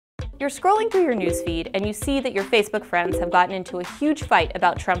You're scrolling through your newsfeed and you see that your Facebook friends have gotten into a huge fight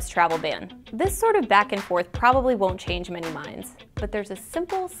about Trump's travel ban. This sort of back and forth probably won't change many minds, but there's a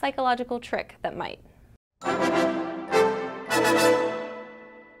simple psychological trick that might.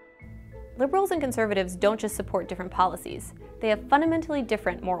 Liberals and conservatives don't just support different policies, they have fundamentally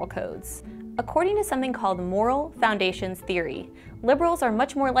different moral codes. According to something called moral foundations theory, liberals are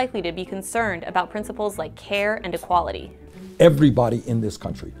much more likely to be concerned about principles like care and equality. Everybody in this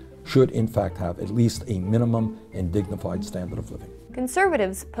country should in fact have at least a minimum and dignified standard of living.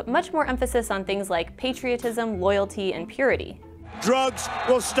 Conservatives put much more emphasis on things like patriotism, loyalty, and purity. Drugs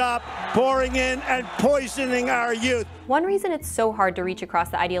will stop pouring in and poisoning our youth. One reason it's so hard to reach across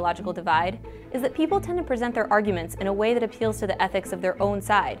the ideological divide is that people tend to present their arguments in a way that appeals to the ethics of their own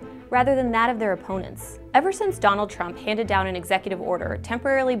side, rather than that of their opponents. Ever since Donald Trump handed down an executive order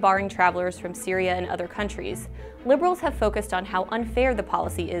temporarily barring travelers from Syria and other countries, liberals have focused on how unfair the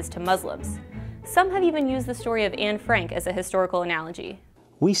policy is to Muslims. Some have even used the story of Anne Frank as a historical analogy.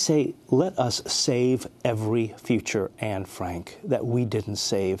 We say, let us save every future Anne Frank that we didn't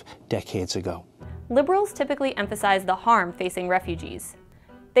save decades ago. Liberals typically emphasize the harm facing refugees.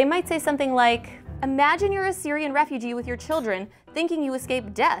 They might say something like, imagine you're a Syrian refugee with your children thinking you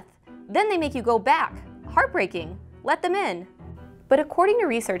escaped death. Then they make you go back. Heartbreaking. Let them in. But according to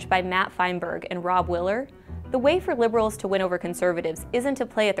research by Matt Feinberg and Rob Willer, the way for liberals to win over conservatives isn't to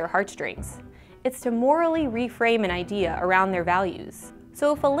play at their heartstrings. It's to morally reframe an idea around their values.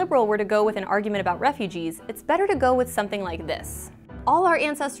 So if a liberal were to go with an argument about refugees, it's better to go with something like this. All our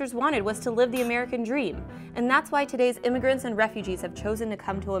ancestors wanted was to live the American dream, and that's why today's immigrants and refugees have chosen to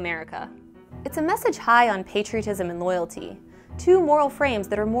come to America. It's a message high on patriotism and loyalty, two moral frames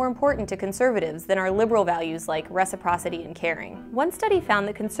that are more important to conservatives than our liberal values like reciprocity and caring. One study found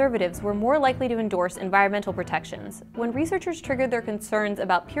that conservatives were more likely to endorse environmental protections when researchers triggered their concerns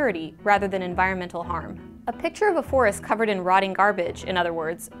about purity rather than environmental harm. A picture of a forest covered in rotting garbage, in other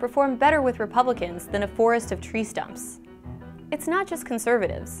words, performed better with Republicans than a forest of tree stumps. It's not just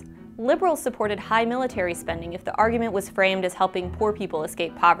conservatives. Liberals supported high military spending if the argument was framed as helping poor people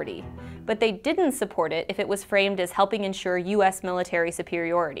escape poverty, but they didn't support it if it was framed as helping ensure US military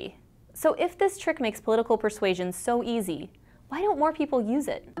superiority. So if this trick makes political persuasion so easy, why don't more people use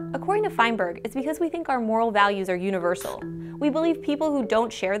it? According to Feinberg, it's because we think our moral values are universal. We believe people who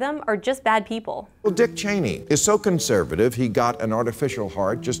don't share them are just bad people. Well, Dick Cheney is so conservative, he got an artificial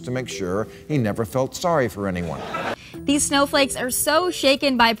heart just to make sure he never felt sorry for anyone. These snowflakes are so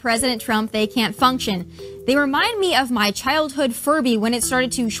shaken by President Trump they can't function. They remind me of my childhood Furby when it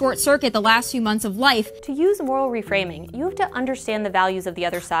started to short-circuit the last few months of life. To use moral reframing, you have to understand the values of the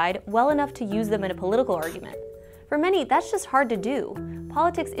other side well enough to use them in a political argument. For many, that's just hard to do.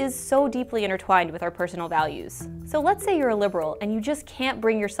 Politics is so deeply intertwined with our personal values. So let's say you're a liberal and you just can't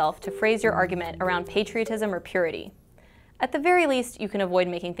bring yourself to phrase your argument around patriotism or purity. At the very least, you can avoid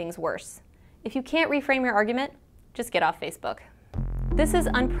making things worse. If you can't reframe your argument, just get off Facebook. This is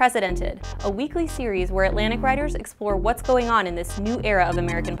Unprecedented, a weekly series where Atlantic writers explore what's going on in this new era of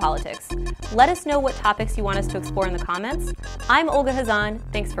American politics. Let us know what topics you want us to explore in the comments. I'm Olga Hazan.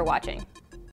 Thanks for watching.